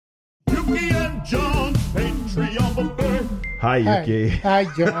Yuki and John, patriarch. Hi, Yuki. Hi,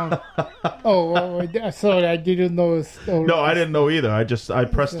 John. Sorry, I didn't know. No, I didn't know either. I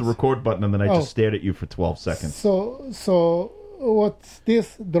pressed the record button and then I just stared at you for 12 seconds. So what's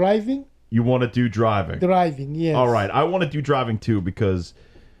this? Driving? You want to do driving? Driving, yes. All right, I want to do driving too because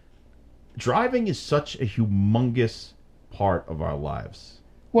driving is such a humongous part of our lives.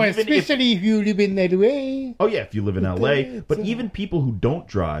 Well, especially if you live in LA. Oh, yeah, if you live in LA. But even people who don't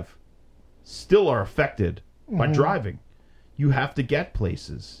drive still are affected by driving. You have to get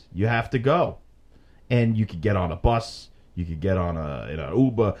places. You have to go. And you could get on a bus. You could get on an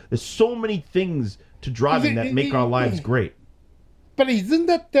Uber. There's so many things to driving that make our lives great. But isn't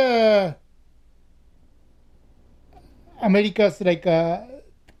that America's like a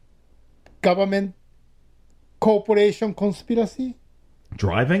government corporation conspiracy?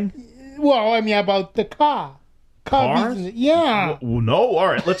 Driving? Well, I mean about the car Cars? business. Yeah. Well, no? All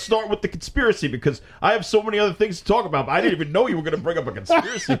right, let's start with the conspiracy because I have so many other things to talk about. But I didn't even know you were going to bring up a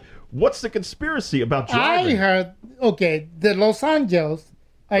conspiracy. What's the conspiracy about driving? I heard, the Los Angeles.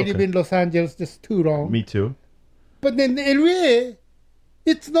 I live in Los Angeles just too long. Me too. But then LA,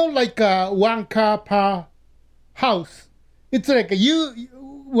 it's not like a one car per house. It's like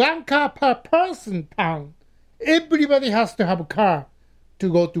one car per person town. Everybody has to have a car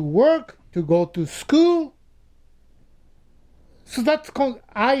to go to work, to go to school. So that's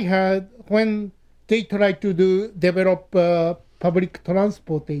I heard when they try to develop public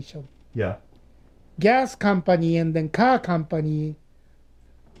transportation. Yeah. Gas company and then car company.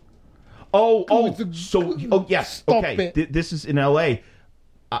 Yes. Okay. This is in L.A.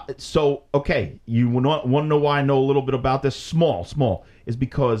 You want to know why I know a little bit about this? Small. Is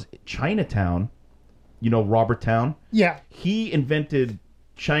because Chinatown, Robert Town? Yeah. He invented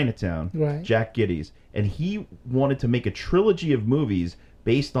Chinatown, right. Jack Giddies, and he wanted to make a trilogy of movies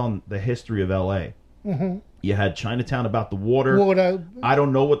based on the history of L.A. Mm-hmm. You had Chinatown about the water. I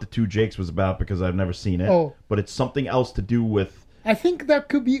don't know what the Two Jakes was about because I've never seen it, but it's something else to do with... I think that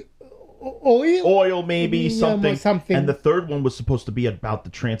could be oil? Oil, maybe, something. Something. And the third one was supposed to be about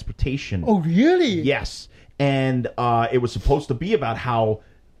the transportation. Oh, really? Yes. And it was supposed to be about how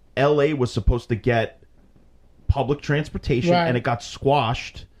L.A. was supposed to get public transportation, and it got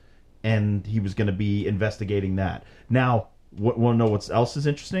squashed, and he was going to be investigating that. Now, want to know what else is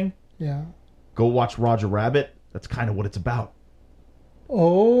interesting? Yeah. Go watch Roger Rabbit. That's kind of what it's about.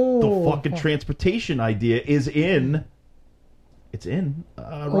 Oh. The fucking transportation idea is in... It's in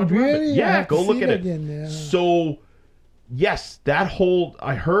Roger really? Rabbit. Yeah, go look at it. Again, yeah. So, yes, that whole...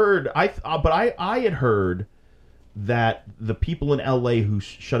 I had heard that the people in L.A. who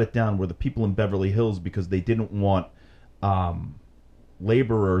shut it down were the people in Beverly Hills because they didn't want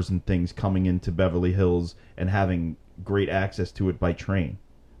laborers and things coming into Beverly Hills and having great access to it by train.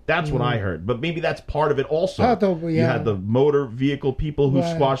 That's what I heard. But maybe that's part of it also. You had the motor vehicle people who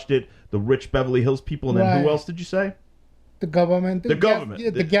squashed it, the rich Beverly Hills people, and then who else did you say? The government. The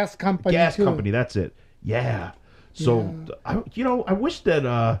government. The gas company, Gas too. company, that's it. Yeah. So, I wish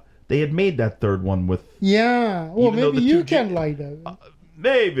that they had made that third one with... Yeah. Well, maybe you can like that.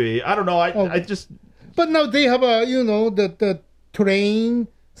 Maybe. I don't know. I just... But now they have the train,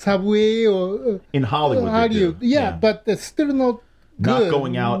 subway, or... in Hollywood. Yeah, but it's still not good. Not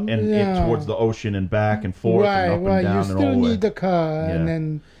going out and towards the ocean and back and forth and up and down and all You still need the the car. Yeah. And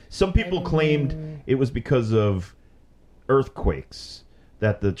then... Some people claimed it was because of earthquakes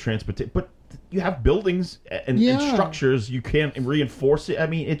that the transportation... But you have buildings and structures. You can't reinforce it. I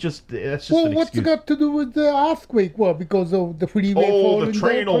mean, that's just an excuse. What's it got to do with the earthquake? Well, because of the freeway falling the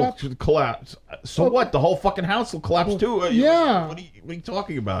train will collapse? collapse. So what? The whole fucking house will collapse too? What are you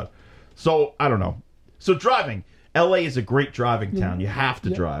talking about? So, I don't know. So, driving. L.A. is a great driving town. You have to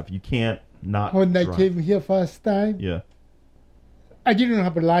drive. You can't not When drive. I came here first time, I didn't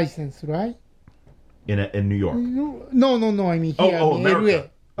have a license, right? In New York? No. I mean here in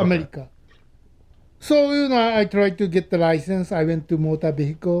America. America. So, I tried to get the license. I went to motor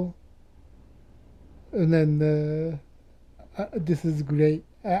vehicle. And then, this is great.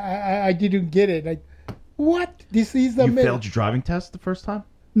 I didn't get it. Like, what? This is You failed your driving test the first time?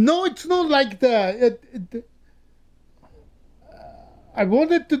 No, it's not like that. I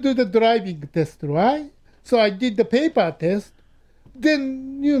wanted to do the driving test, right? So I did the paper test.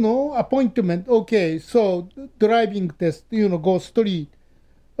 Then, appointment. Okay, so driving test, go street.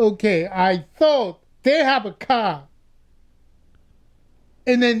 Okay, I thought they have a car.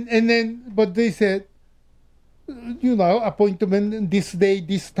 And then, but they said, appointment this day,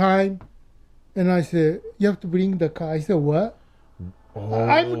 this time. And I said, you have to bring the car. I said, what?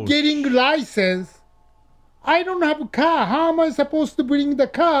 I'm getting license. I don't have a car. How am I supposed to bring the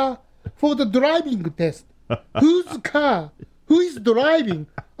car for the driving test. Whose car? Who is driving?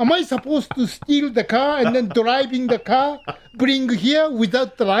 Am I supposed to steal the car and then driving the car, bring here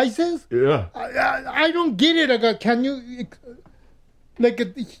without the license? Yeah. I don't get it. Like, can you... Like,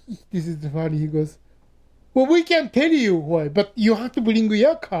 this is funny. He goes, well, we can tell you why, but you have to bring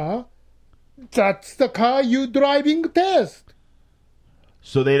your car. That's the car you driving test.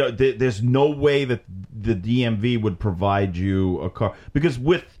 So they don't. There's no way that the DMV would provide you a car, because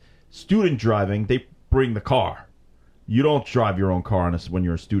with student driving, they bring the car. You don't drive your own car when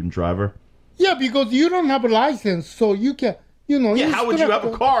you're a student driver. Yeah, because you don't have a license, so you can, you know. Yeah, how would you have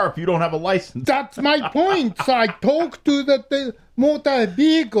a car if you don't have a license? That's my point. So I talked to the motor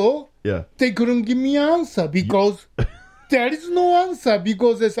vehicle. Yeah. They couldn't give me an answer because there is no answer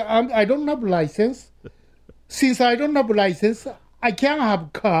because I don't have a license. Since I don't have a license, I can't have a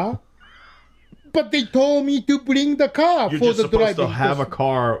car. But they told me to bring the car You're for just the supposed driving. to have a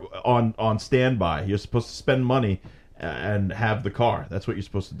car on standby. You're supposed to spend money and have the car. That's what you're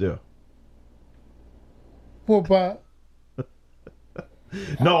supposed to do. Well, but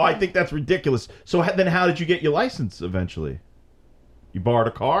No, I think that's ridiculous. So then how did you get your license eventually? You borrowed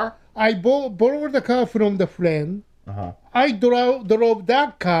a car? I borrowed the car from the friend. Uh-huh. I drove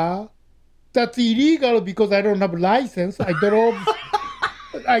that car. That's illegal because I don't have a license. I drove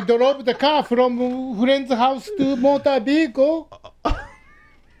the car from friend's house to motor vehicle.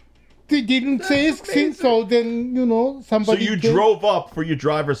 They didn't say anything, so then, you know, So somebody... you drove up for your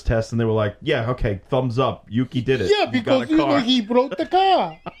driver's test and they were like, yeah, okay, thumbs up. Yuki did it. Yeah, because, you know, he brought the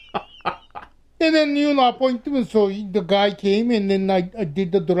car. And then, you know, appointment, so the guy came and then I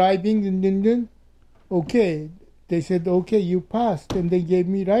did the driving and then, okay. They said, okay, you passed, and they gave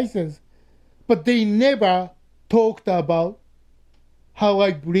me license. But they never talked about how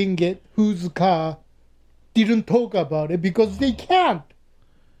I bring it, whose car. Didn't talk about it because they can't.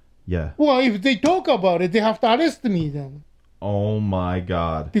 Yeah. Well, if they talk about it, they have to arrest me then. Oh, my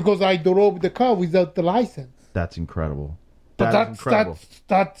God. Because I drove the car without the license. That's incredible. But That is incredible.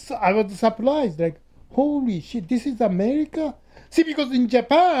 that's I was surprised. Like, holy shit, this is America? See, because in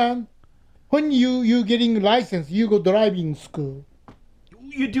Japan, when you getting license, you go driving school.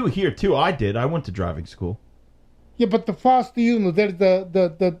 You do here, too. I did. I went to driving school. Yeah, but the first, you know, there's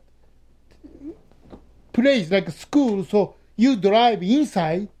the place, like a school, so you drive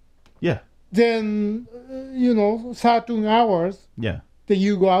inside. Yeah. Then, you know, certain hours, Yeah. then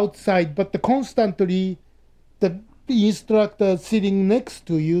you go outside. But constantly, the instructor sitting next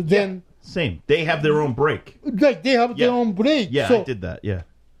to you, then... Same. They have their own brake. Like, they have their own brake. Yeah, so, I did that. Yeah.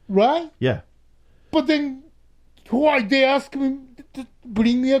 Right? Yeah. But then, why they ask me to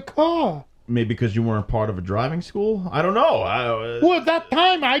bring me a car? Maybe because you weren't part of a driving school? I don't know. Well, that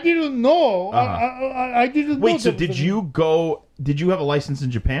time I didn't know. Uh-huh. I didn't know. Wait, so did you have a license in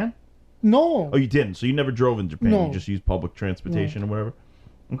Japan? No. Oh, you didn't. So you never drove in Japan. No. You just used public transportation or whatever?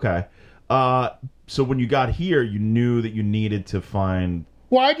 Okay. So when you got here, you knew that you needed to find...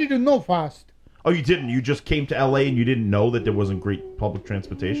 Well, I didn't know first. Oh, you didn't? You just came to L.A. and you didn't know that there wasn't great public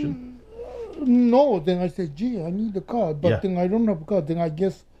transportation? No. Then I said, gee, I need a car. But Yeah. then I don't have a car. Then I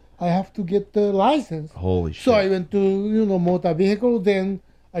guess I have to get the license. Holy shit. So I went to, you know, motor vehicle. Then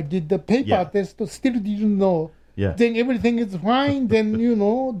I did the paper test. Still didn't know. Yeah. Then everything is fine. Then, you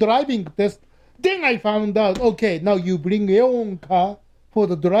know, driving test. Then I found out, okay, now you bring your own car for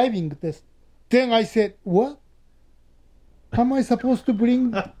the driving test. Then I said, what? How am I supposed to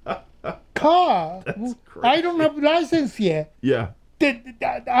bring car? I don't have license yet. Yeah.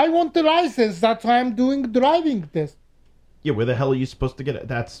 I want the license. That's why I'm doing driving test. Yeah, where the hell are you supposed to get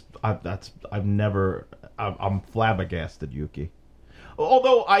it? I'm flabbergasted, Yuki.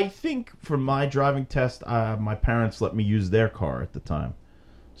 Although I think for my driving test, my parents let me use their car at the time.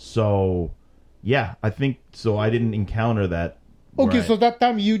 So, yeah, I think so. I didn't encounter that. Okay, right. so that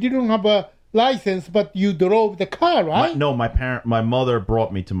time you didn't have a license, but you drove the car, right? My mother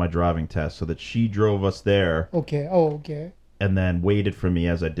brought me to my driving test so that she drove us there. Okay, oh, okay. And then waited for me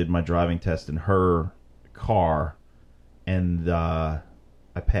as I did my driving test in her car, and I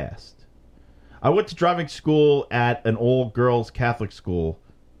passed. I went to driving school at an all-girls Catholic school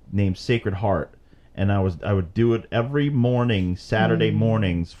named Sacred Heart, and I would do it every morning, Saturday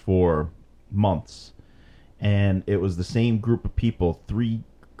mornings for months. And it was the same group of people, 3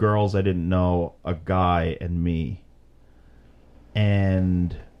 girls I didn't know, a guy, and me.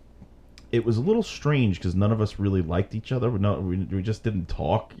 And it was a little strange because none of us really liked each other. We just didn't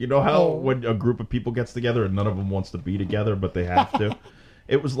talk. You know how when a group of people gets together and none of them wants to be together, but they have to?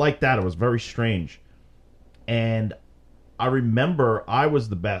 It was like that. It was very strange. And I remember I was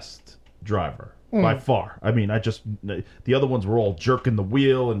the best driver. by far. I mean, the other ones were all jerking the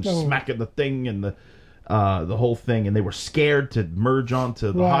wheel and smacking the thing and the whole thing, and they were scared to merge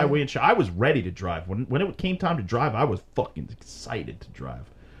onto the highway and shit. I was ready to drive. When it came time to drive, I was fucking excited to drive.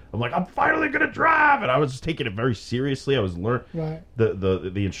 I'm like, I'm finally gonna drive, and I was just taking it very seriously. I was learning. Right.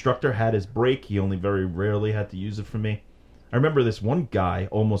 The instructor had his brake. He only very rarely had to use it for me. I remember this one guy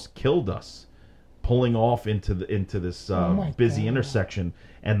almost killed us, pulling off into this busy intersection,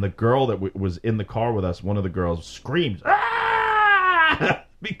 and the girl that was in the car with us, one of the girls screams, "Ah!"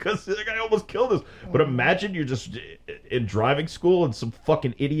 because the guy almost killed us. But imagine you're just in driving school and some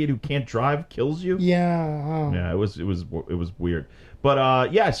fucking idiot who can't drive kills you. Yeah. Yeah, it was weird. But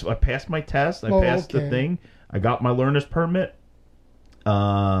so I passed my test. I passed the thing. I got my learner's permit.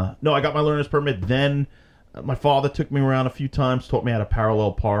 I got my learner's permit. Then my father took me around a few times, taught me how to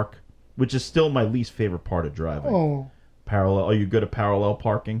parallel park, which is still my least favorite part of driving. Oh. Parallel. Are you good at parallel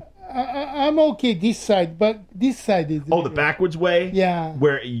parking? I'm okay this side, but this side is... Oh, the backwards way? Yeah.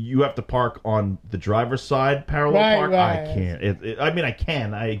 Where you have to park on the driver's side parallel park? Right. I can't. I mean, I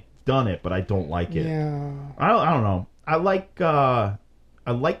can. I've done it, but I don't like it. Yeah. I don't know. I like the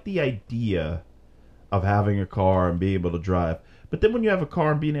idea of having a car and being able to drive. But then when you have a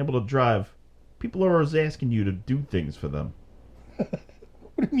car and being able to drive, people are always asking you to do things for them.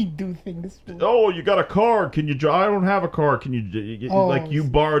 What do you mean do things for? Oh, you got a car. Can you drive? I don't have a car. Can you... like you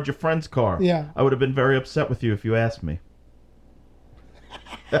borrowed your friend's car. Yeah. I would have been very upset with you if you asked me.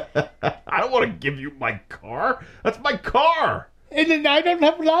 I don't want to give you my car. That's my car. And then I don't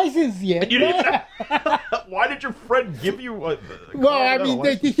have license yet. You didn't Why did your friend give you a car? Well, I mean,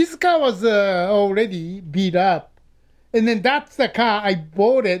 his car was already beat up. And then that's the car I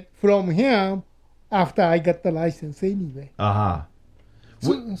bought it from him after I got the license anyway. Uh-huh.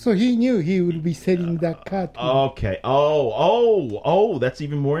 So he knew he would be selling that car to me. Okay. Oh, that's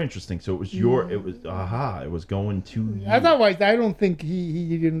even more interesting. So it was it was going to you. Otherwise, I don't think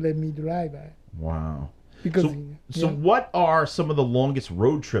he didn't let me drive. Wow. Because so what are some of the longest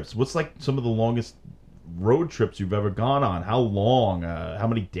road trips? What's like some of the longest road trips you've ever gone on? How long? How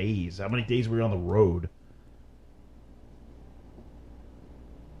many days? How many days were you on the road?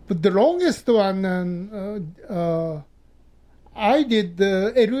 But the longest one, I did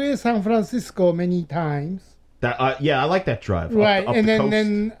LA San Francisco many times. That I like that drive. Right, up and the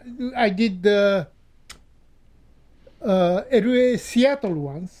then coast. I did the LA Seattle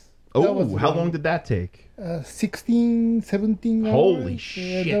once. Oh, how long did that take? 16, 17 hours. Holy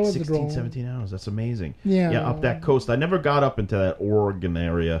shit, that was 16, long. 17 hours. That's amazing. Yeah, up that coast. I never got up into that Oregon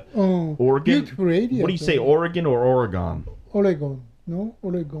area. Oh, Oregon? beautiful area. What do you say, Oregon or Oregon? Oregon. No,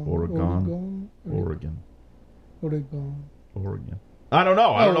 Oregon. Oregon. I don't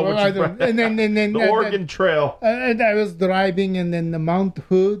know. I don't know what you... And then the Oregon Trail. And I was driving, and then the Mount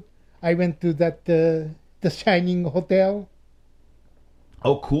Hood. I went to that the Shining Hotel.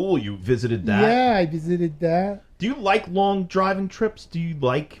 Oh, cool. You visited that? Yeah, I visited that. Do you like long driving trips? Do you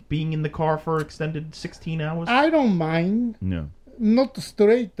like being in the car for extended 16 hours? I don't mind. No. Not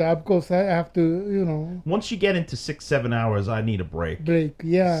straight up, because I have to, Once you get into 6-7 hours, I need a break.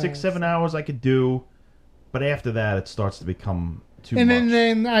 Yeah. 6-7 hours I could do, but after that it starts to become too much. And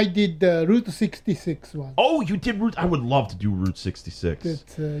then I did Route 66 one. Oh, you did Route... I would love to do Route 66.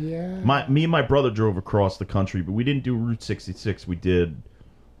 That's, yeah. Me and my brother drove across the country, but we didn't do Route 66. We did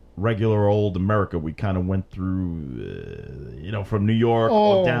regular old America. We kind of went through, from New York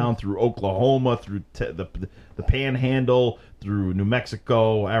all down through Oklahoma, through the Panhandle, through New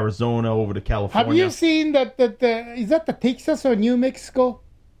Mexico, Arizona, over to California. Have you seen that? Is that the Texas or New Mexico?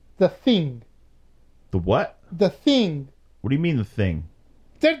 The Thing. The what? The Thing. What do you mean the thing?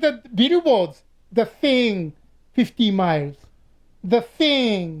 There's the billboards. The Thing, 50 miles. The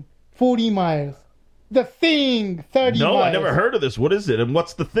Thing, 40 miles. The Thing, 30 miles. No, I never heard of this. What is it? And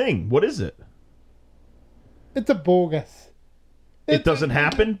what's the thing? What is it? It's a bogus. It doesn't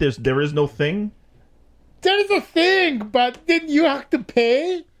happen? There is no thing? There is a thing, but then you have to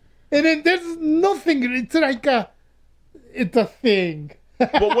pay. And then there's nothing. It's like it's a thing.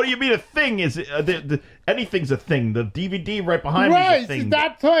 But what do you mean a thing? Is it, anything's a thing. The DVD right behind me is a thing. Right,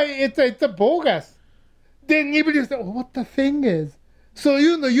 that's why it's a bogus. Then everybody say, what the thing is. So,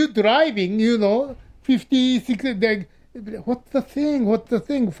 you're driving, 50, 60, what's the thing? What's the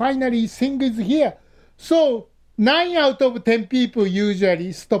thing? Finally, thing is here. So, 9 out of 10 people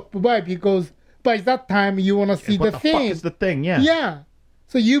usually stop by because by that time you want to see the thing. What the fuck is the thing? Yeah. Yeah.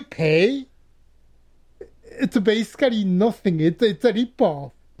 So, you pay. It's basically nothing. It's a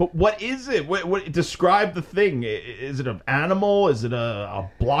ripoff. But what is it? What describe the thing? Is it an animal? Is it a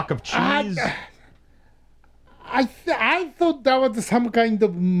block of cheese? I thought that was some kind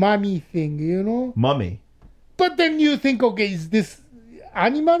of mummy thing, you know. Mummy. But then you think, okay, is this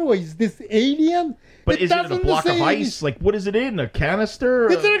animal or is this alien? But is it in a doesn't block of say ice? Like, what is it in? A canister?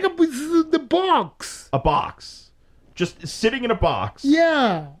 It's like the box. A box. Just sitting in a box.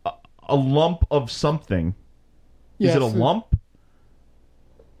 Yeah. A lump of something. Is it a lump?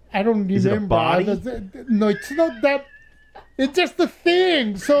 I don't remember. Is it a body? No, it's not that. It's just a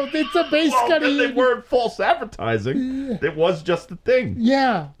thing. So it's a basically. Well, then they weren't false advertising. Yeah. It was just a thing.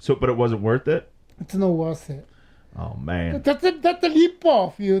 Yeah. So, but it wasn't worth it? It's not worth it. Oh, man. That's a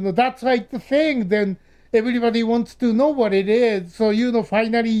rip-off, you know. That's like the thing. Then everybody wants to know what it is. So, you know,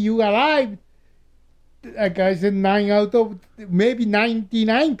 finally you arrived. Like I said, 9 out of, maybe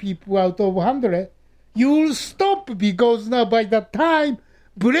 99 people out of 100. You'll stop because now by that time,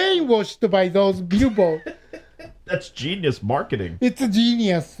 brainwashed by those billboards. That's genius marketing. It's a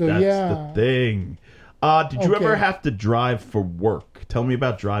genius. So That's yeah. the thing. Did you ever have to drive for work? Tell me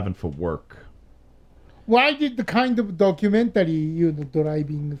about driving for work. Well, I did the kind of documentary, you know,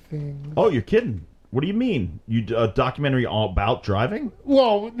 driving thing. Oh, you're kidding. What do you mean? You a documentary all about driving?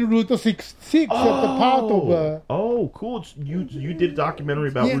 Well, Route 66 at the part of... oh, cool. You did a documentary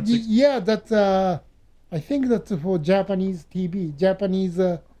about yeah, Route 6. Yeah, that's... I think that's for Japanese TV, Japanese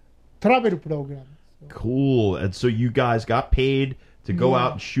travel program. So. Cool. And so you guys got paid to go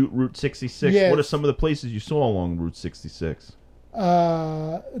out and shoot Route 66. Yes. What are some of the places you saw along Route 66?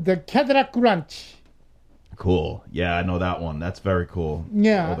 The Cadillac Ranch. Cool. Yeah, I know that one. That's very cool.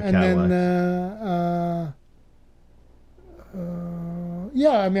 Yeah, All the and Cadillacs. then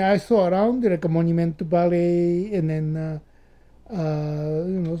yeah, I mean, I saw around like a Monument Valley, and then you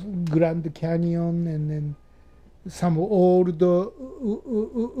know, Grand Canyon, and then some old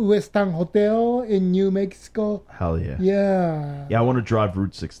Western hotel in New Mexico. Hell yeah. Yeah. Yeah, I want to drive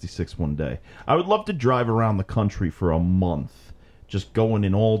Route 66 one day. I would love to drive around the country for a month. Just going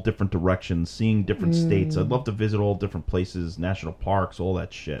in all different directions, seeing different states. I'd love to visit all different places, national parks, all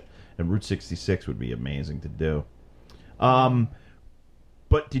that shit. And Route 66 would be amazing to do.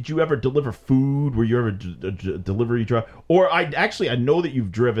 But did you ever deliver food? Were you ever a delivery driver? Or I know that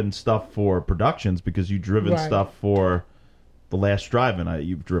you've driven stuff for productions because you've driven stuff for The Last Drive-In.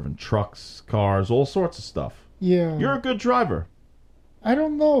 You've driven trucks, cars, all sorts of stuff. Yeah. You're a good driver. I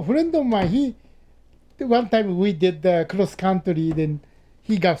don't know. A friend of mine, one time we did cross country, then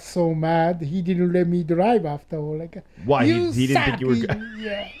he got so mad he didn't let me drive after all. Like, why? He didn't think you were good.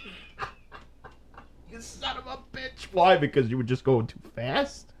 Yeah. You son of a bitch. Why? Because you were just going too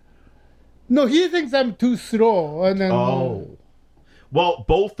fast? No, he thinks I'm too slow. And then, oh. Well,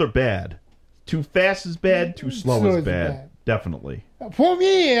 both are bad. Too fast is bad, too slow is bad. Definitely. For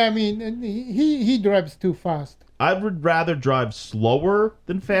me, I mean, he drives too fast. I would rather drive slower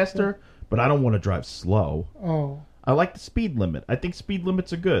than faster. But I don't want to drive slow. Oh. I like the speed limit. I think speed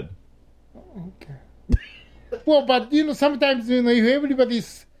limits are good. Okay. Well, but, you know, sometimes, you know, if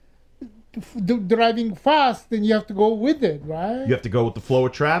everybody's driving fast, then you have to go with it, right? You have to go with the flow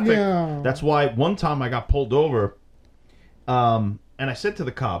of traffic. Yeah. That's why one time I got pulled over, and I said to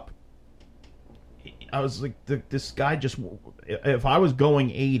the cop, I was like, this guy just, if I was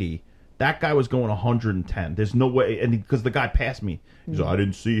going 80, that guy was going 110. There's no way, and because the guy passed me. He's like, I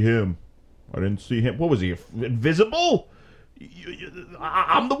didn't see him. What was he, invisible?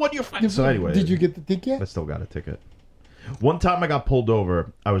 I'm the one you're fighting. So anyway. Did you get the ticket? I still got a ticket. One time I got pulled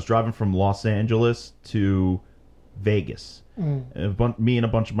over. I was driving from Los Angeles to Vegas. Me and a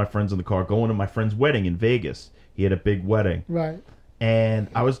bunch of my friends in the car going to my friend's wedding in Vegas. He had a big wedding. Right. And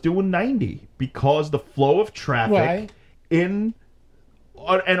I was doing 90 because the flow of traffic in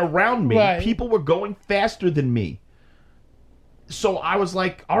and around me, people were going faster than me. So I was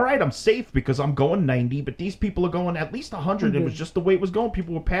like, all right, I'm safe because I'm going 90, but these people are going at least 100. It was just the way it was going.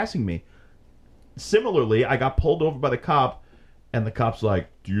 People were passing me. Similarly, I got pulled over by the cop, and the cop's like,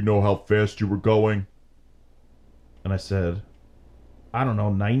 do you know how fast you were going? And I said, I don't know,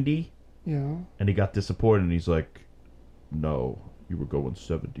 90? Yeah. And he got disappointed, and he's like, no, you were going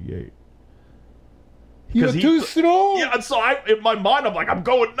 78. You're too slow? Yeah, and so in my mind, I'm like, I'm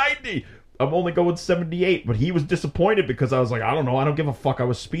going 90. I'm only going 78, but he was disappointed because I was like, I don't know, I don't give a fuck. I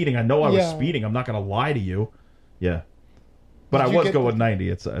was speeding. I know I was speeding. I'm not going to lie to you. Yeah. But I was going 90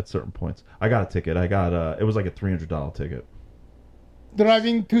 at certain points. I got a ticket. It was like a $300 ticket.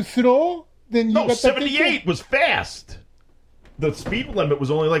 Driving too slow? Then you got 78 was fast. The speed limit was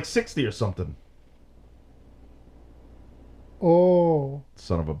only like 60 or something. Oh.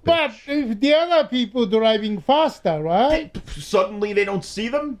 Son of a bitch. But if the other people driving faster, right? Suddenly they don't see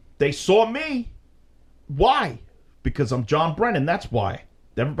them. They saw me. Why? Because I'm John Brennan. That's why.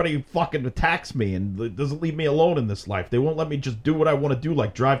 Everybody fucking attacks me and doesn't leave me alone in this life. They won't let me just do what I want to do,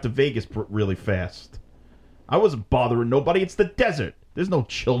 like drive to Vegas really fast. I wasn't bothering nobody. It's the desert. There's no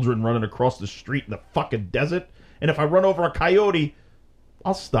children running across the street in the fucking desert. And if I run over a coyote,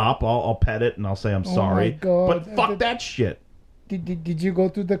 I'll stop. I'll pet it and I'll say I'm sorry. My God. But fuck that shit. Did you go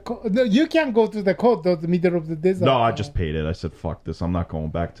to the court? No, you can't go to the court, though, the middle of the desert. No, I just paid it. I said, fuck this. I'm not going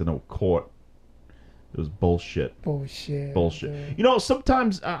back to no court. It was bullshit. Bullshit. You know,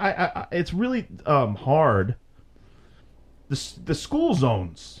 sometimes I it's really hard. The school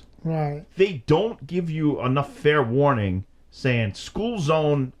zones. Right. They don't give you enough fair warning saying school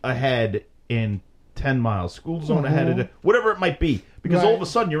zone ahead in 10 miles. School zone ahead, whatever it might be. Because all of a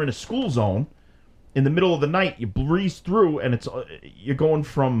sudden you're in a school zone. In the middle of the night, you breeze through, and you're going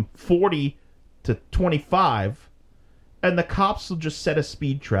from 40 to 25, and the cops will just set a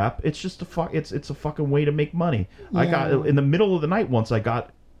speed trap. It's just it's a fucking way to make money. Yeah. I got in the middle of the night once. I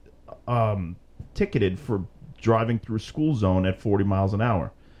got ticketed for driving through a school zone at 40 miles an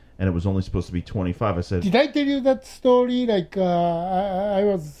hour, and it was only supposed to be 25. I said, "Did I tell you that story? Like I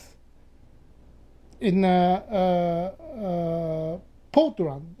was in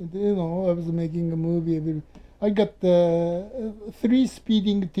Portland, you know, I was making a movie. I got the 3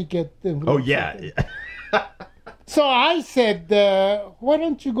 speeding ticket. Oh, yeah. So I said, why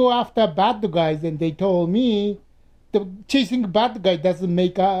don't you go after bad guys? And they told me, chasing bad guy doesn't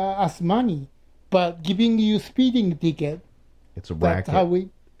make us money, but giving you speeding ticket. It's a racket. That's how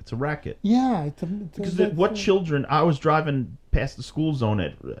it's a racket. Yeah. Because what children... I was driving past the school zone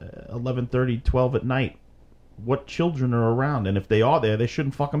at 11:30, 12 at night. What children are around, and if they are there, they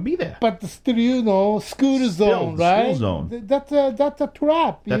shouldn't fucking be there. But still, you know, school zone, right? School zone. That's a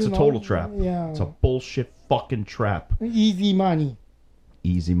trap. That's a total trap. Yeah. It's a bullshit fucking trap. Easy money.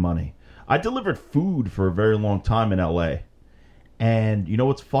 Easy money. I delivered food for a very long time in L.A., and you know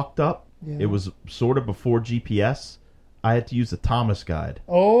what's fucked up? Yeah. It was sort of before GPS. I had to use the Thomas Guide.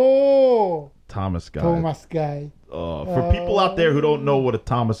 Oh! Thomas Guide. Thomas Guide. For people out there who don't know what a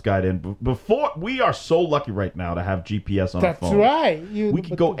Thomas Guide is, we are so lucky right now to have GPS on our phone. That's right. We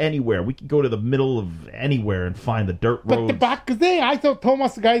could go anywhere. We could go to the middle of anywhere and find the dirt roads. But back then, I thought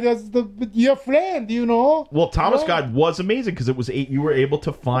Thomas Guide was your friend, you know. Well, Thomas Guide was amazing because it was you were able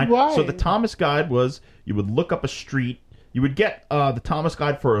to find. Right. So the Thomas Guide was you would look up a street. You would get the Thomas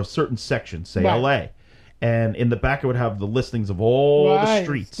Guide for a certain section, say L.A., and in the back, it would have the listings of all the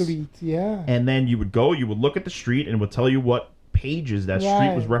streets. Yeah. And then you would look at the street, and it would tell you what pages that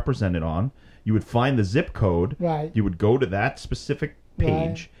street was represented on. You would find the zip code. Right. You would go to that specific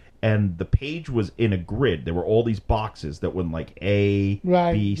page, and the page was in a grid. There were all these boxes that went like A,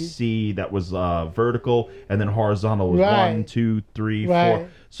 B, C. That was vertical, and then horizontal was 1, 2, 3, 4.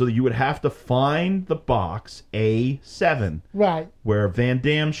 So you would have to find the box A7, where Van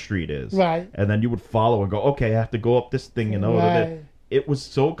Dam Street is, and then you would follow and go, okay, I have to go up this thing and over there. It was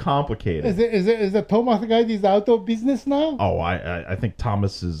so complicated. Is the Thomas Guide is out of business now? Oh, I think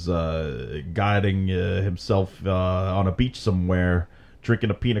Thomas is guiding himself on a beach somewhere,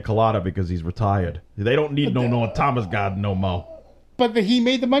 drinking a pina colada because he's retired. They don't need no Thomas Guide no more. But he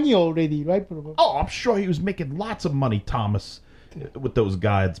made the money already, right? Oh, I'm sure he was making lots of money, Thomas, with those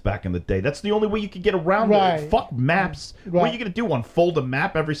guides back in the day. That's the only way you could get around it. Fuck maps. What are you going to do? Unfold a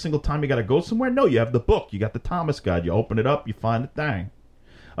map every single time you got to go somewhere? No, you have the book. You got the Thomas Guide. You open it up, you find the thing.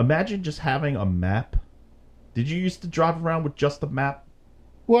 Imagine just having a map. Did you used to drive around with just a map?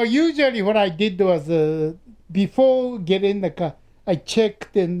 Well, usually what I did was before getting the car, I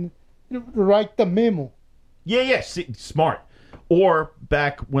checked and write the memo. Yeah. See, smart. Or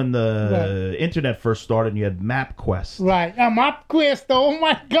back when the internet first started and you had MapQuest. Right. MapQuest. Oh,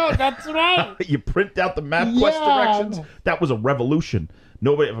 my God. That's right. You print out the MapQuest directions. That was a revolution.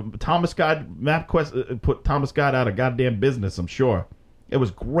 Nobody, Thomas Guide, MapQuest put Thomas Guide out of goddamn business, I'm sure. It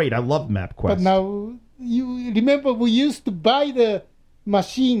was great. I loved MapQuest. But now, you remember we used to buy the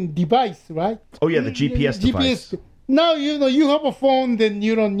machine device, right? Oh, yeah, the GPS device. Now, you have a phone, then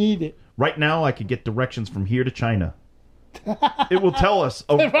you don't need it. Right now, I could get directions from here to China. It will tell us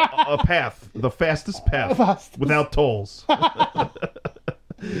a path, the fastest path, without tolls. I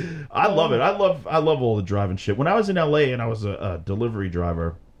love it. I love all the driving shit. When I was in LA and I was a delivery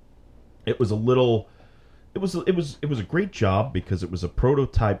driver, it was a great job because it was a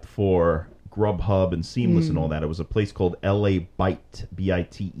prototype for Grubhub and Seamless and all that. It was a place called LA Bite,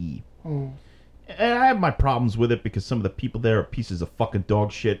 B-I-T-E. And I have my problems with it because some of the people there are pieces of fucking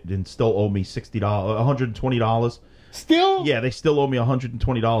dog shit and still owe me $60, $120. Still? Yeah, they still owe me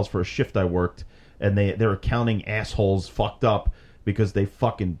 $120 for a shift I worked, and their accounting assholes fucked up because they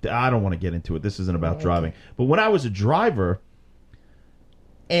fucking... I don't want to get into it. This isn't about driving. But when I was a driver,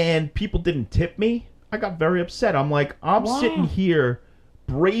 and people didn't tip me, I got very upset. I'm like, I'm sitting here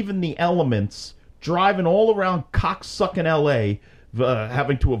braving the elements, driving all around cocksucking L.A.,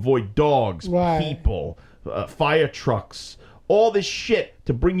 having to avoid dogs, people, fire trucks, all this shit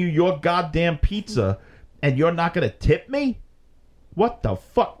to bring you your goddamn pizza, and you're not going to tip me? What the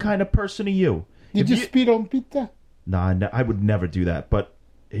fuck kind of person are you? Did you spit on pizza? Nah, I would never do that. But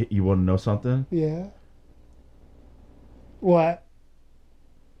you want to know something? Yeah. What?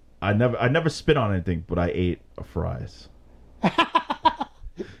 I never spit on anything, but I ate fries.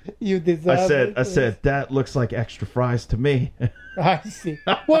 You deserve it. I said that looks like extra fries to me. I see.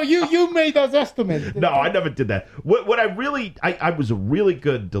 Well, you made adjustment. No, I never did that. What I was a really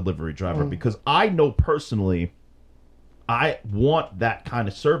good delivery driver because I know personally I want that kind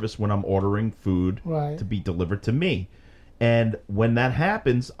of service when I'm ordering food to be delivered to me. And when that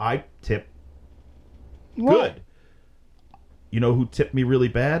happens, I tip good. You know who tipped me really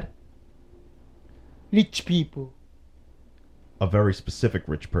bad? Rich people. A very specific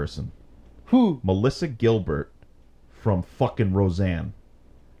rich person. Who? Melissa Gilbert from fucking Roseanne.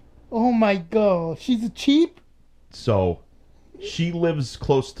 Oh my god, she's cheap? So, she lives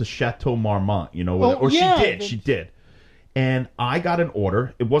close to Chateau Marmont, you know, she did. And I got an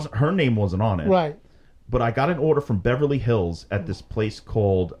order. It wasn't, her name wasn't on it. Right. But I got an order from Beverly Hills at this place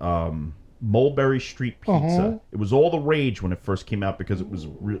called Mulberry Street Pizza. It was all the rage when it first came out because it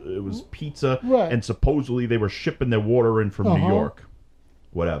was pizza, and supposedly they were shipping their water in from New York.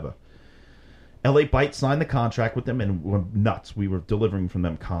 Whatever. LA Bite signed the contract with them and were nuts. We were delivering from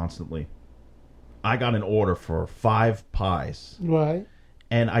them constantly. I got an order for 5 pies. Right.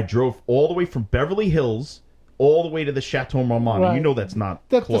 And I drove all the way from Beverly Hills all the way to the Chateau Marmont. Right. You know that's not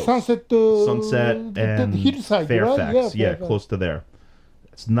that's close. The Sunset and the hillside, Fairfax. Right? Yeah, close to there.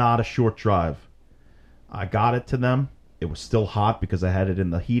 It's not a short drive. I got it to them. It was still hot because I had it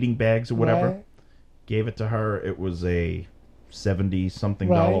in the heating bags or whatever. Right. Gave it to her. It was a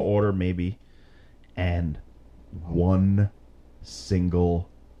 $70-something order, maybe. And $1 single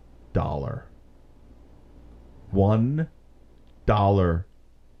dollar. $1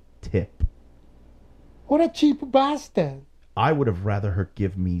 tip. What a cheap bastard. I would have rather her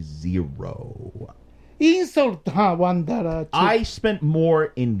give me 0. Insult, huh? $1 cheap. I spent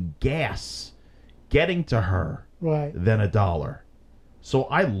more in gas getting to her than $1. So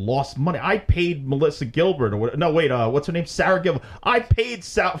I lost money. I paid Melissa Gilbert, or what? No, wait, what's her name? Sarah Gilbert. I paid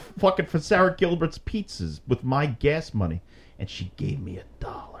fucking for Sarah Gilbert's pizzas with my gas money, and she gave me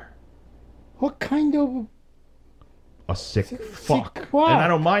 $1. What kind of a sick fuck? Sick fuck. And I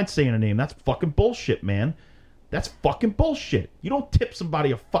don't mind saying her name. That's fucking bullshit, man. That's fucking bullshit. You don't tip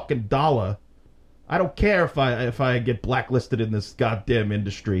somebody a fucking $1. I don't care if I get blacklisted in this goddamn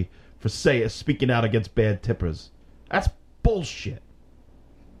industry for speaking out against bad tippers. That's bullshit.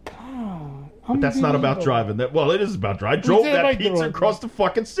 God, but that's not about driving. Well, it is about driving. I drove that pizza across the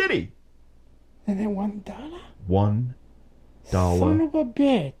fucking city. And then $1? $1 Son of a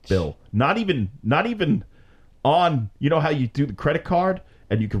bitch. bill. Not even on, you know how you do the credit card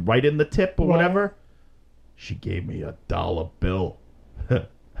and you can write in the tip or whatever? She gave me $1 bill.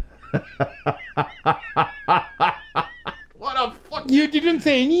 What a fuck. You didn't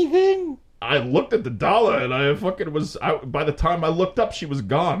say anything? I looked at the dollar and I fucking was out. By the time I looked up, she was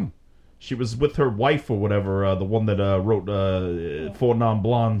gone. She was with her wife or whatever, the one that wrote Four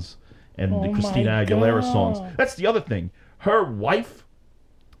Non-Blondes and the Christina Aguilera songs. That's the other thing. Her wife,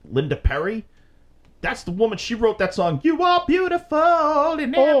 Linda Perry, that's the woman. She wrote that song, You Are Beautiful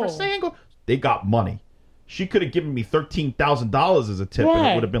in Every Single. They got money. She could have given me $13,000 as a tip and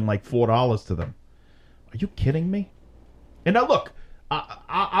it would have been like $4 to them. Are you kidding me? And now look,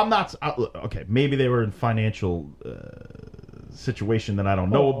 I'm not... okay, maybe they were in financial situation that I don't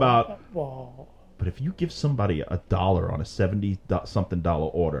know about. But if you give somebody $1 on a $70-something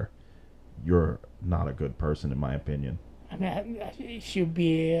order, you're not a good person, in my opinion. I mean, it should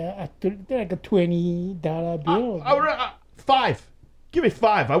be like a $20 bill. 5. Give me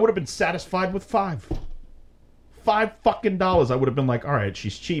 5. I would have been satisfied with 5. $5 fucking. I would have been like, all right,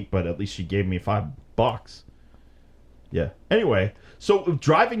 she's cheap, but at least she gave me $5. Yeah. Anyway, so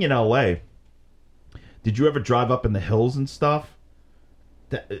driving in LA, did you ever drive up in the hills and stuff?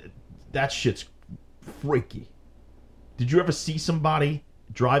 That shit's freaky. Did you ever see somebody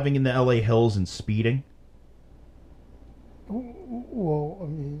driving in the LA hills and speeding? Well, I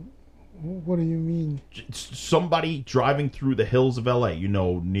mean, what do you mean? Somebody driving through the hills of LA, you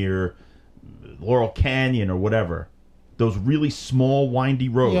know, near Laurel Canyon or whatever. Those really small, windy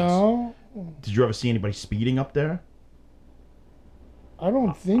roads. Yeah. Did you ever see anybody speeding up there? I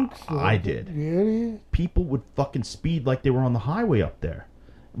don't think so. I did. Really? People would fucking speed like they were on the highway up there.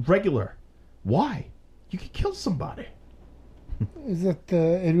 regular. Why? You could kill somebody. Is it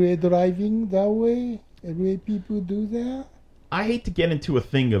LA driving that way? LA people do that? I hate to get into a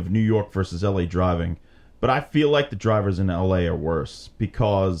thing of New York versus LA driving, but I feel like the drivers in LA are worse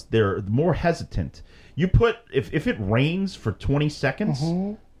because they're more hesitant. You put if it rains for 20 seconds,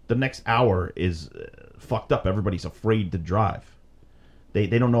 the next hour is fucked up. Everybody's afraid to drive. They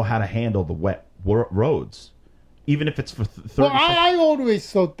don't know how to handle the wet roads, even if it's for 30 seconds. Well, I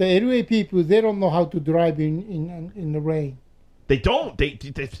always thought the LA people, they don't know how to drive in the rain. They don't. They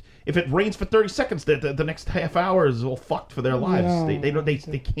if it rains for 30 seconds, the next half hour is all fucked for their lives. Yeah.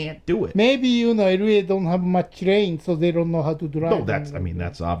 They can't do it. Maybe LA don't have much rain, so they don't know how to drive. No,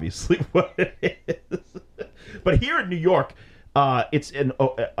 that's obviously what it is. But here in New York, it's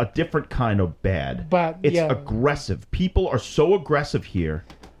a different kind of bad. But it's yeah. aggressive. People are so aggressive here.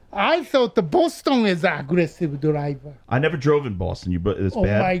 I thought the Boston is an aggressive driver. I never drove in Boston. It's Oh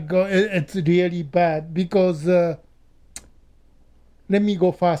bad. my God, it's really bad because let me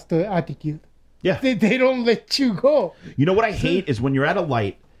go faster attitude. Yeah. They don't let you go. You know what I hate is when you're at a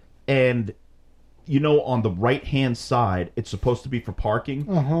light and on the right-hand side, it's supposed to be for parking.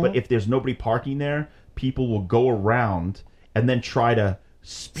 But if there's nobody parking there, people will go around and then try to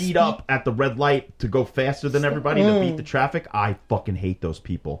speed up at the red light to go faster than everybody to beat the traffic. I fucking hate those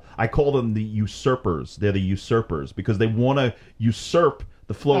people. I call them the usurpers. They're the usurpers because they want to usurp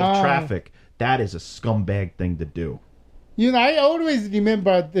the flow of traffic. That is a scumbag thing to do. I always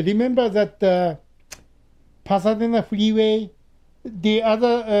remember that Pasadena Freeway, the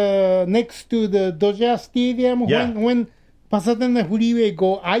other next to the Dodger Stadium. Yeah. When Pasadena Freeway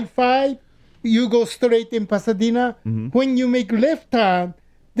go I-5, you go straight in Pasadena. When you make left turn,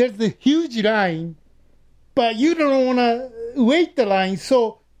 there's a huge line, but you don't want to wait the line,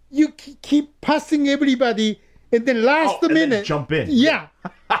 so you keep passing everybody, and then last minute then jump in. Yeah.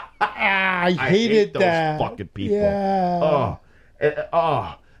 I hated those that. fucking people. Yeah.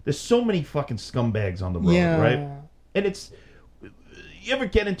 There's so many fucking scumbags on the road, Yeah. right? And you ever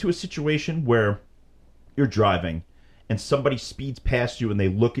get into a situation where you're driving and somebody speeds past you and they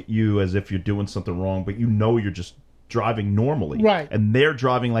look at you as if you're doing something wrong, but you're just driving normally. Right. And they're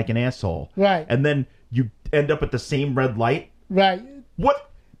driving like an asshole. Right. And then you end up at the same red light. Right. What?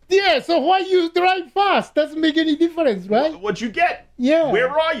 Yeah, so why you drive fast? Doesn't make any difference, right? What'd you get? Yeah. Where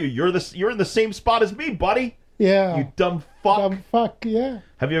are you? You're in the same spot as me, buddy. Yeah. You dumb fuck. Fuck, yeah.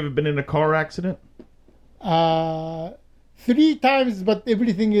 Have you ever been in a car accident? 3 times, but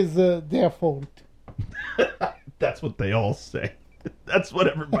everything is their fault. That's what they all say. That's what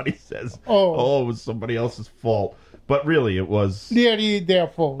everybody says. It was somebody else's fault. But really, it was... Really their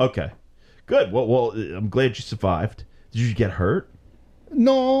fault. Okay. Good. Well, I'm glad you survived. Did you get hurt?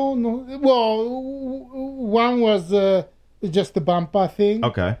 No. Well, one was just a bumper thing.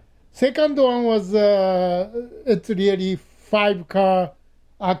 Okay. Second one was, it's really 5-car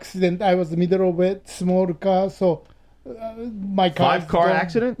accident. I was in the middle of it, small car, so my car... 5-car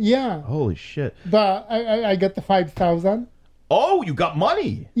accident? Yeah. Holy shit. But I got the 5,000. Oh, you got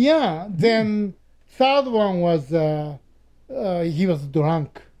money. Yeah. Then third one was, he was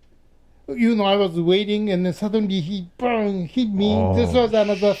drunk. I was waiting, and then suddenly he hit me. Oh, This was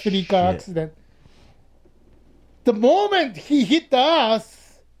another 3-car accident. The moment he hit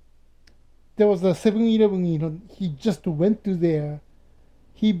us, there was a 7-Eleven. He just went to there.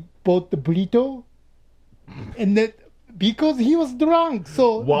 He bought the burrito, and that because he was drunk.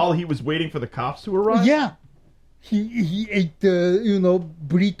 So while he was waiting for the cops to arrive. Yeah, he ate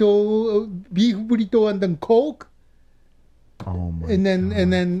burrito, beef burrito, and then Coke. Oh my! And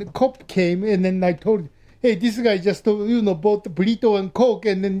then cop came, and then I told, hey, this guy just bought the burrito and Coke,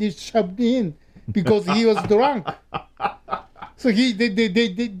 and then he shoved in because he was drunk. So he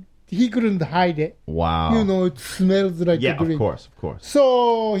couldn't hide it. Wow. It smells like a drink. Of course.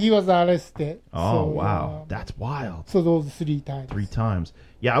 So he was arrested. Oh wow, that's wild. So those 3 times. 3 times.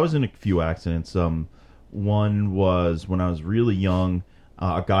 Yeah, I was in a few accidents. One was when I was really young.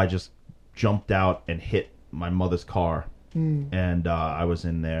 A guy just jumped out and hit my mother's car. And I was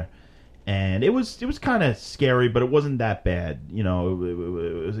in there, and it was kind of scary, but it wasn't that bad.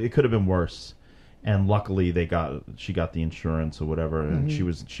 It could have been worse. And luckily, she got the insurance or whatever, and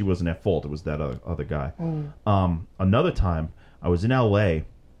she wasn't at fault. It was that other guy. Another time, I was in L.A.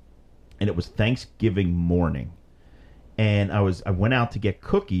 and it was Thanksgiving morning, and I went out to get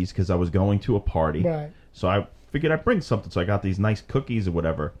cookies because I was going to a party. Right. So I figured I'd bring something. So I got these nice cookies or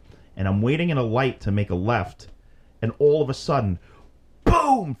whatever, and I'm waiting in a light to make a left. And all of a sudden,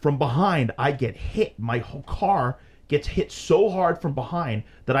 boom, from behind, I get hit. My whole car gets hit so hard from behind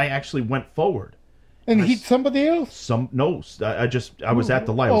that I actually went forward. And hit somebody else? No, I was at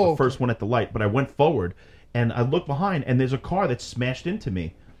the light. I was the first okay. one at the light, but I went forward and I look behind and there's a car that smashed into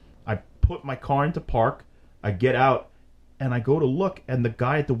me. I put my car into park. I get out and I go to look and the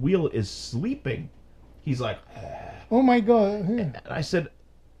guy at the wheel is sleeping. He's like, oh my God. And I said,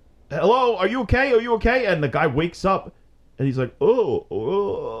 hello, are you okay? Are you okay? And the guy wakes up and he's like,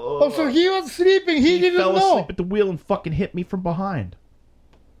 Oh, so he was sleeping. He didn't fell know. asleep at the wheel and fucking hit me from behind.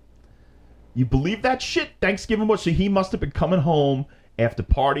 You believe that shit? Thanksgiving was, so he must have been coming home after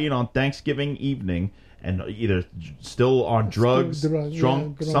partying on Thanksgiving evening and either still on drugs,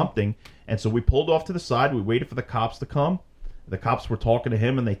 drunk, something. And so we pulled off to the side. We waited for the cops to come. The cops were talking to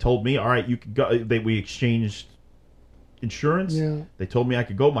him and they told me, all right, you could go. We exchanged insurance. Yeah. They told me I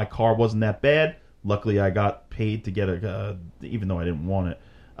could go. My car wasn't that bad. Luckily, I got paid to get even though I didn't want it,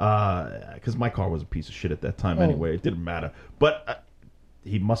 because my car was a piece of shit at that time anyway. It didn't matter. But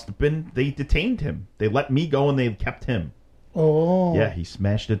he must have been. They detained him. They let me go and they kept him. Oh. Yeah, he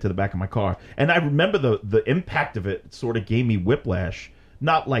smashed into the back of my car, and I remember the impact of it. Sort of gave me whiplash,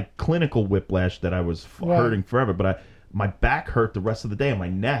 not like clinical whiplash that I was hurting forever, but my back hurt the rest of the day and my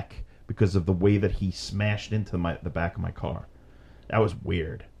neck because of the way that he smashed into the back of my car. That was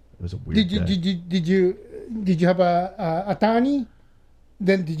weird. It was a weird day. Did you have a attorney?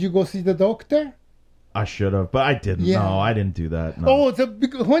 Then did you go see the doctor? I should have, but I didn't. Yeah. No, I didn't do that. No. Oh, so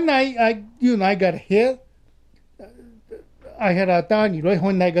because when I got hit, I had an attorney, right?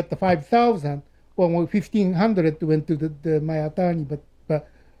 When I got the 5,000, well, 1,500 went to my attorney, but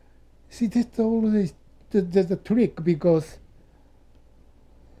see, that's always the trick because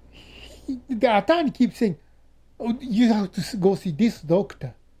the attorney keeps saying, oh, you have to go see this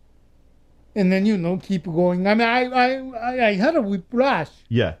doctor. And then, keep going. I mean, I had a whiplash.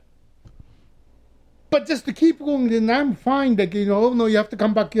 Yeah. But just to keep going, then I'm fine. Like, oh, no, you have to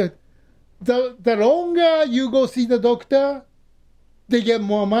come back here. The longer you go see the doctor, they get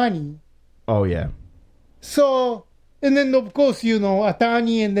more money. Oh, yeah. So, and then, of course,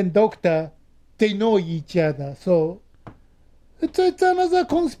 attorney and then doctor, they know each other. So, it's another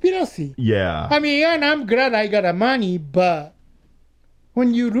conspiracy. Yeah. I mean, and I'm glad I got the money, but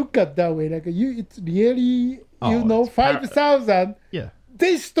when you look at that way, like it's really, 5,000. Yeah.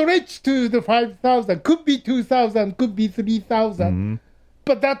 They stretch to the 5,000. Could be 2,000, could be 3,000. Mm-hmm.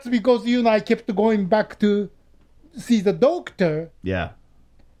 But that's because, I kept going back to see the doctor. Yeah.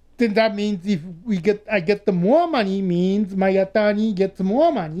 Then that means if I get the more money, means my attorney gets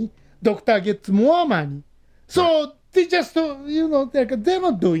more money, doctor gets more money. So they just, they're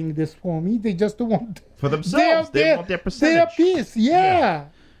not doing this for me. They just want for themselves. They want their percentage. Their piece, yeah.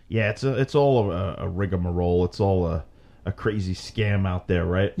 Yeah, it's all a rigmarole. It's all a crazy scam out there,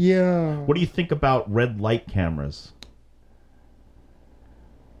 right? Yeah. What do you think about red light cameras?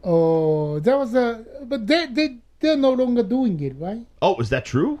 Oh, that was but they're no longer doing it, right? Oh, is that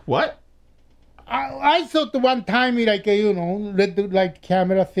true? What? I thought one time, like, red light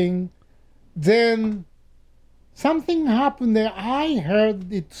camera thing, then something happened there. I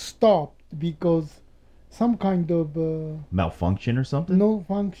heard it stopped because some kind of malfunction or something? No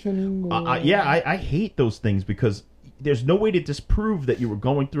functioning. Or... yeah, I hate those things because there's no way to disprove that you were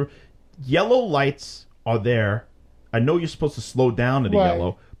going through. Yellow lights are there. I know you're supposed to slow down at a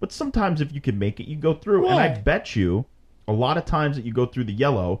yellow, but sometimes if you can make it, you go through. And I bet you a lot of times that you go through the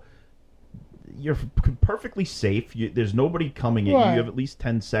yellow, you're perfectly safe. There's nobody coming at you. You have at least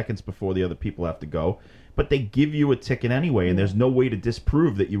 10 seconds before the other people have to go. But they give you a ticket anyway, and there's no way to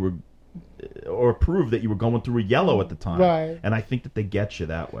disprove that you were, or prove that you were going through a yellow at the time. Right. And I think that they get you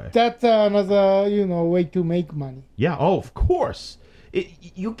that way. That's another, way to make money. Yeah. Oh, of course.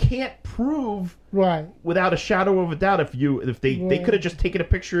 You can't prove without a shadow of a doubt if they could have just taken a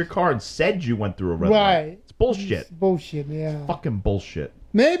picture of your car and said you went through a red light. It's bullshit. It's bullshit, yeah. Fucking bullshit.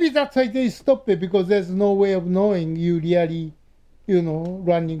 Maybe that's why they stopped it, because there's no way of knowing you really,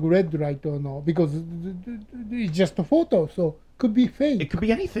 running red light or not, because it's just a photo, so could be fake. It could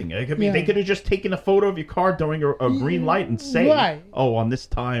be anything. It could be they could have just taken a photo of your car during a green light and say, "Oh, on this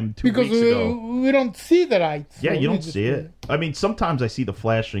time 2 weeks ago." We don't see the lights. Yeah, you don't see it. I mean, sometimes I see the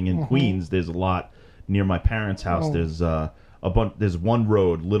flashing in Queens. There's a lot near my parents' house. There's there's one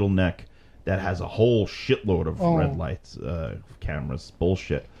road, Little Neck, that has a whole shitload of red lights cameras.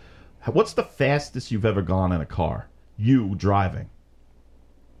 Bullshit. What's the fastest you've ever gone in a car? You driving?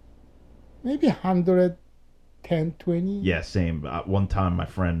 Maybe 110, 20. Yeah, same. One time, my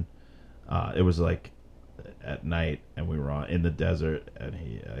friend, it was like at night, and we were in the desert, and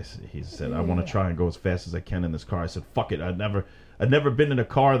he said, "I want to try and go as fast as I can in this car." I said, "Fuck it, I'd never been in a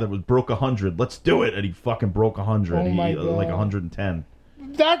car that was broke 100. Let's do it." And he fucking broke 100. Oh my God. Like 110.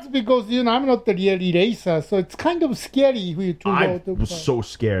 that's because I'm not the really racer, so it's kind of scary for you to I go to. was so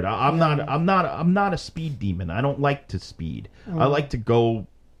scared. I'm not a speed demon. I don't like to speed. I like to go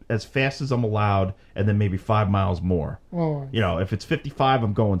as fast as I'm allowed, and then maybe 5 miles more. Oh, If it's 55,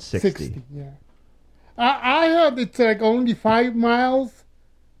 I'm going 60. 60, yeah. I heard it's like only 5 miles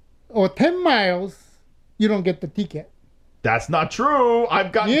or 10 miles, you don't get the ticket. That's not true.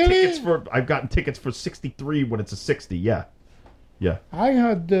 I've gotten Really? tickets for 63 when it's a 60. Yeah. I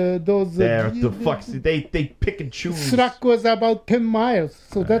heard those. They pick and choose. Slack was about 10 miles,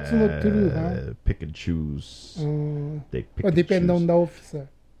 so that's not true, huh? Pick and choose. They pick Or and depend choose. on the officer.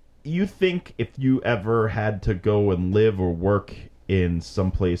 You think if you ever had to go and live or work in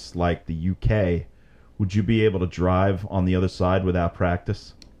someplace like the UK, would you be able to drive on the other side without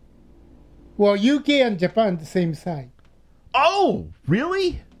practice? Well, UK and Japan the same side. Oh,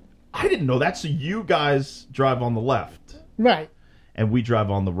 really? I didn't know that. So you guys drive on the left, Right. and we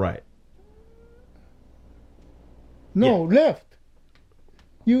drive on the right. No, left.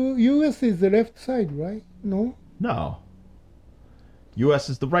 US is the left side, right? No? No. U.S.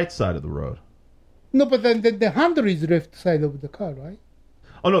 is the right side of the road. No, but then the handle is left side of the car, right?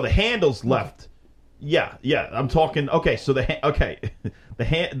 Oh no, the handle's left. Yeah. I'm talking. Okay, so the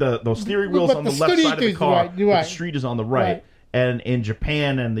steering wheel's But on the the left street side of the is car. right, But right. the street is on the right. Right. And in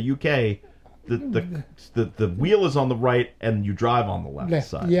Japan and the UK, the wheel is on the right, and you drive on the left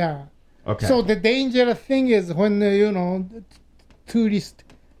side. Yeah. Okay. So the dangerous thing is when tourists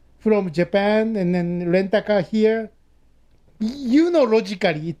from Japan and then rent a car here,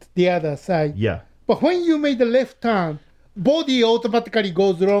 logically it's the other side. Yeah. But when you make the left turn, body automatically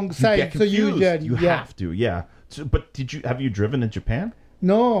goes wrong You side. get So confused. usually, You have to. Yeah. So, but have you driven in Japan?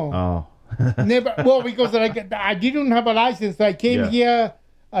 No, Oh. never. Well, because I didn't have a license. I came Yeah. here.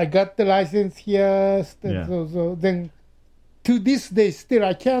 I got the license here. Yeah. So then, to this day, still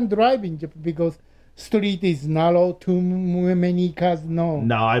I can't drive in Japan because street is narrow. Too many cars. No.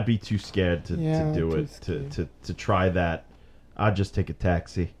 No, I'd be too scared to Yeah, do too it. scared. To try that, I'd just take a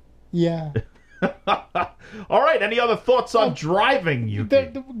taxi. Yeah. All right. Any other thoughts on driving,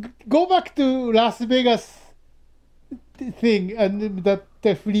 Yuki? Go back to Las Vegas thing and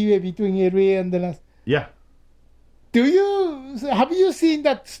the freeway between LA and the Las. Yeah. Have you seen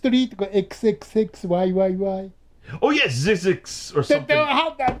that street XXXYYY? Oh yeah, Zizix or something.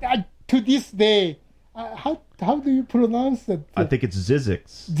 To this day, how do you pronounce it? I think it's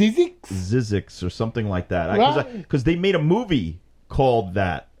Zizix. Zizix? Or something like that. Right. Because they made a movie called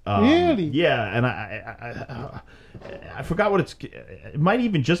that. Really? Yeah, and I forgot what it might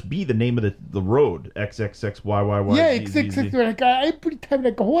even just be the name of the road. XXXYYY. Yeah, XXX. Like, every time,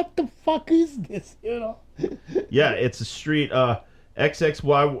 like, what the fuck is this? Yeah, it's a street.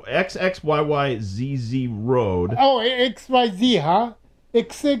 XXYYZZ Road. Oh, XYZ, huh?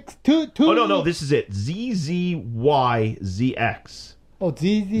 XX2. Oh no, this is it. ZZYZX. Oh,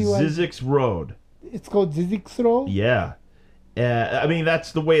 ZZY. Zizix Road. It's called Zizix Road? Yeah. I mean,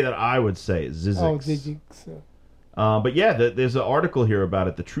 that's the way that I would say it, Zizix. Oh, Zizix. But yeah, there's an article here about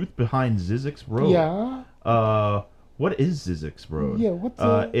it. The truth behind Zizix Road. Yeah. What is Zizix Road? Yeah, what's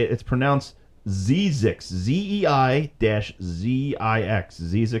it's pronounced Zizix. ZEI-ZIX.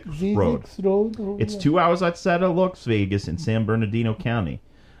 Zizix Road. Road. Oh, It's yeah. 2 hours outside of Las Vegas in San Bernardino County.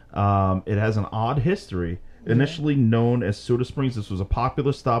 It has an odd history. Initially known as Soda Springs, this was a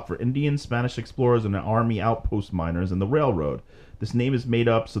popular stop for Indian, Spanish explorers, and Army outpost miners and the railroad. This name is made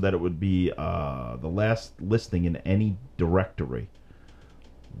up so that it would be the last listing in any directory.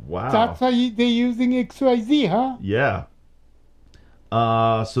 Wow. That's how they're using XYZ, huh? Yeah.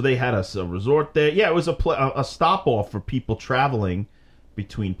 So they had a resort there. Yeah, it was a stop off for people traveling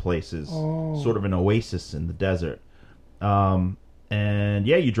between places. Oh. Sort of an oasis in the desert. And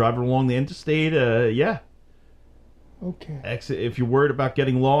yeah, you drive along the interstate. Yeah. Okay. If you're worried about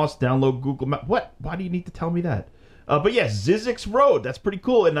getting lost, download Google Maps. What? Why do you need to tell me that? But yeah, Zizix Road. That's pretty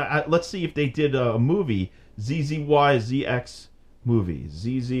cool. And let's see if they did a movie. ZZYZX movie.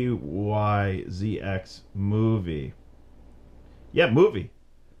 ZZYZX movie. Yeah, movie.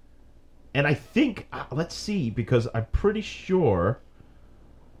 And I think, let's see, because I'm pretty sure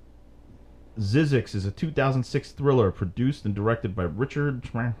Zizix is a 2006 thriller produced and directed by Richard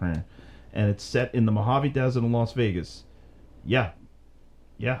Schramm. And it's set in the Mojave Desert in Las Vegas. Yeah.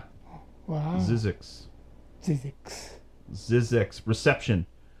 Wow. Zizix. Zizix. Reception.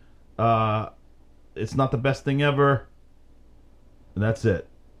 It's not the best thing ever. And that's it.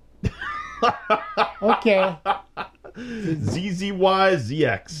 Okay.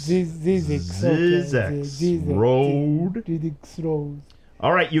 ZZYZX. Zizix. Road. Zizix Road.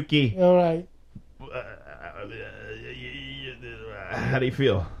 All right, Yuki. All right. How do you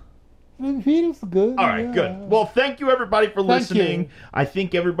feel? It feels good. All right, good. Well, thank you everybody for listening. you. I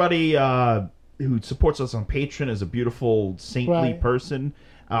think everybody who supports us on Patreon is a beautiful, saintly Right. person.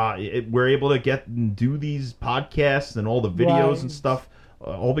 We're able to get and do these podcasts and all the videos Right. and stuff,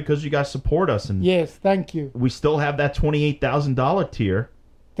 all because you guys support us. And Yes, thank you. we still have that $28,000 tier.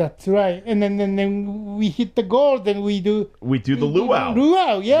 That's right. And then we hit the goal. Then we do The luau.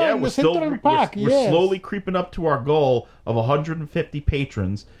 Luau, yeah, in we're the Central Park. We're yes. slowly creeping up to our goal of 150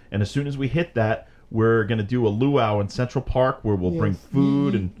 patrons, and as soon as we hit that, we're gonna do a luau in Central Park where we'll bring Yes.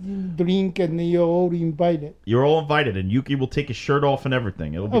 food You and drink, and you're all invited. you're all invited. And Yuki will take his shirt off and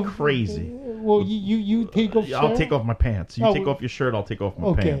everything. It'll be crazy. Well, you take off. I'll shirt? take off my pants. You Oh, take off your shirt. I'll take off my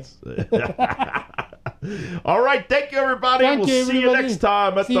okay. pants. All right, thank you everybody. Thank we'll you, see you everybody. next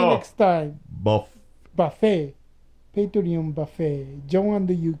time at See you the next time. Buffet. Patreon buffet. John and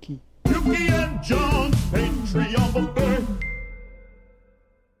Yuki. Yuki and John, Patreon buffet.